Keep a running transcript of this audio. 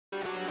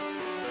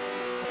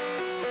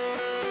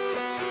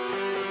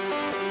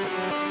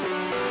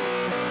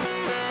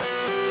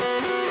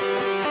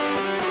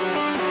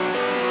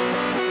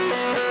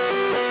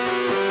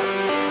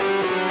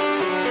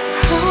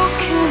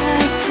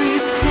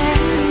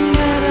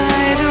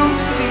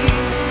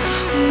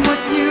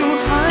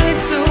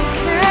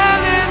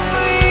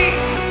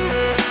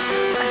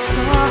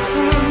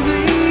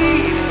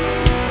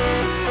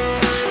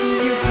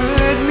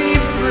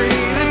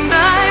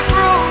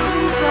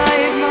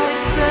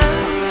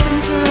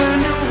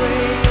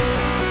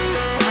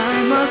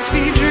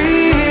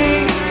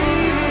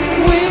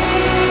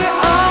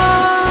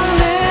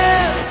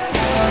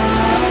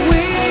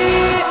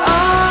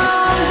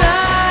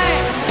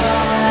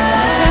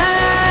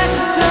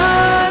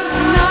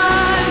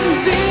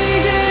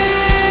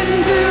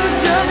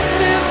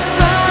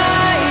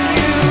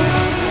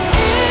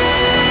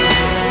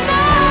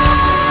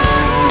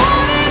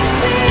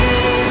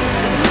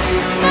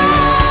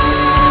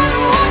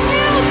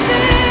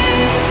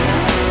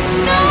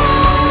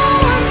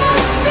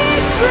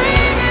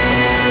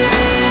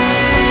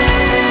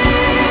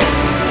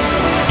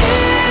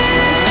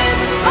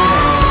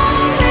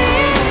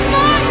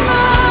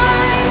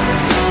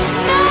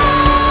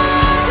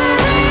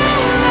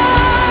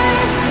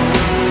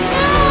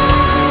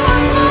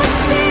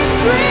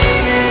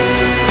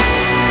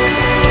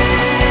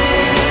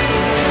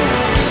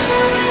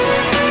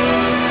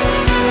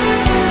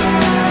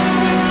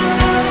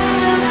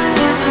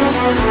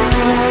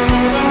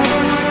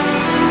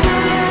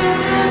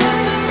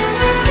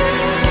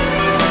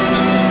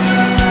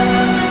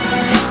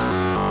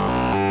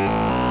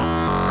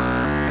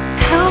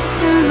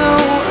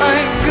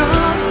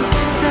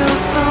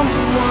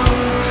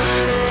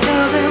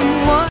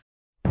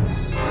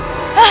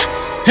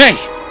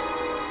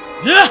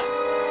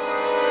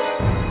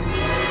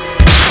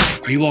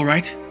Are you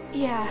alright?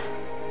 Yeah,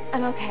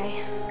 I'm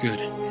okay. Good.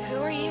 Who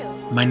are you?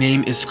 My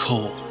name is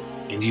Cole.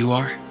 And you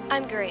are?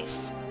 I'm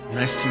Grace.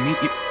 Nice to meet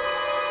you.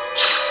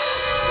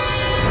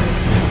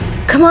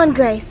 Come on,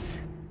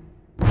 Grace.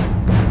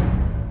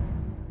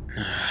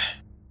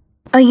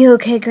 Are you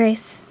okay,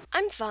 Grace?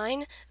 I'm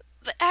fine,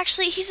 but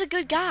actually he's a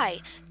good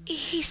guy.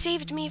 He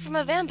saved me from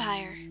a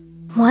vampire.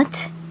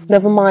 What?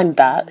 Never mind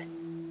that.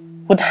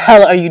 What the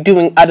hell are you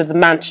doing out of the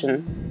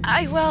mansion?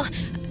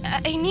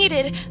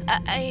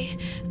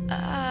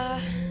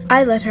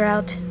 I let her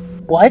out.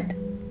 What?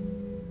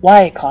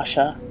 Why,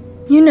 Akasha?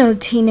 You know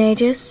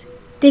teenagers.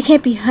 They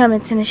can't be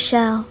hermits in a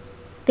shell.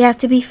 They have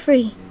to be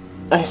free.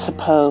 I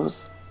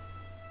suppose.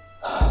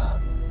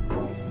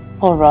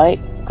 Alright,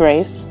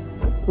 Grace.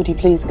 Would you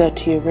please go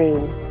to your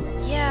room?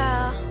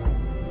 Yeah,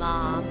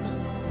 Mom.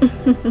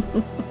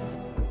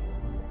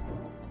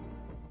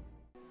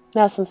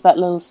 Now since that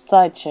little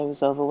sideshow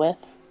is over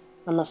with,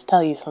 I must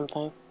tell you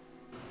something.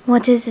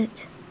 What is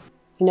it?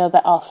 You know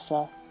that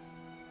officer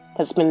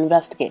that's been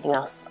investigating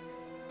us?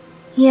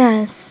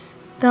 Yes,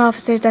 the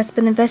officer that's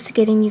been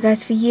investigating you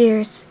guys for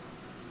years.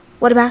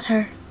 What about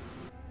her?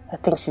 I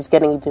think she's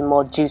getting even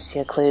more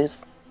juicier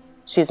clues.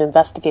 She's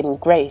investigating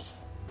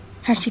Grace.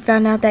 Has she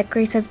found out that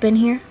Grace has been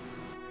here?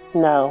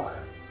 No.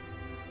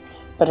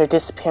 But her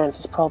disappearance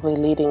is probably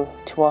leading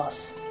to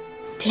us.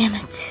 Damn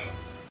it.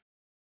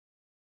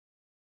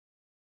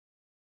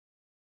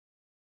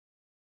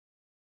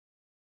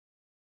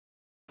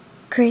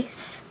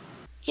 Grace?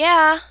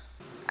 Yeah?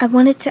 I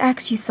wanted to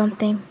ask you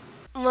something.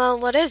 Well,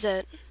 what is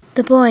it?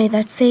 The boy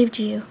that saved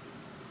you.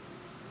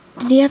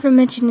 Did he ever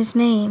mention his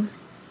name?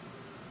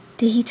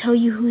 Did he tell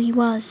you who he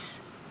was?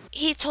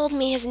 He told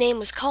me his name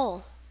was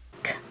Cole.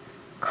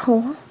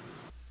 Cole?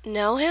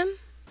 Know him?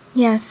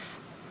 Yes.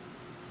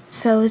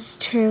 So it's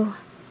true.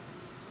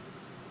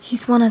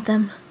 He's one of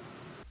them.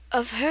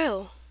 Of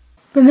who?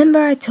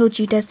 Remember I told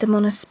you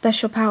Desdemona's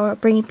special power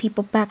of bringing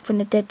people back from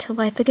the dead to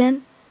life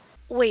again?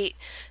 Wait,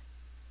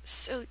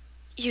 so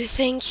you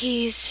think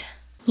he's...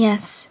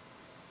 Yes.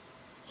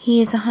 He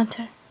is a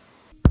hunter.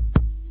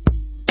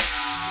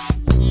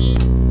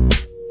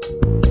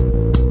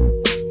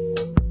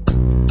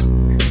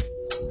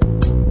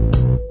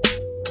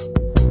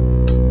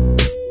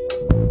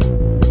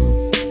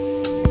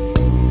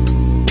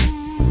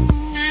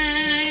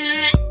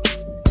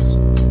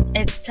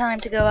 It's time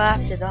to go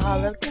after the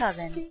Hollowed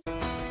Coven.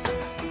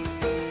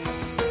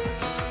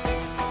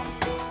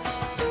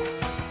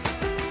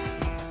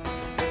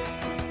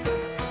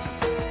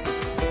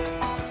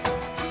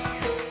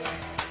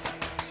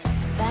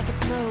 If I could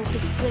smoke a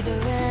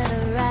cigarette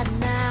right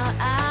now,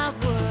 I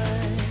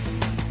would.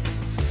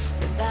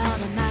 Without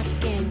my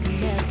skin could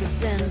never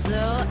sense,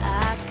 oh,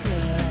 I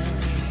could.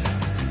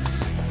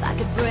 If I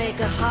could break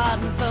a heart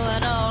and throw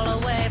it all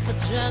away for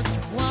just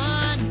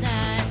one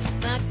night,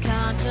 my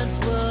conscience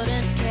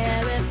wouldn't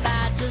care if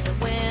I just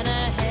went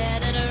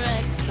ahead and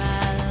wrecked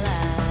my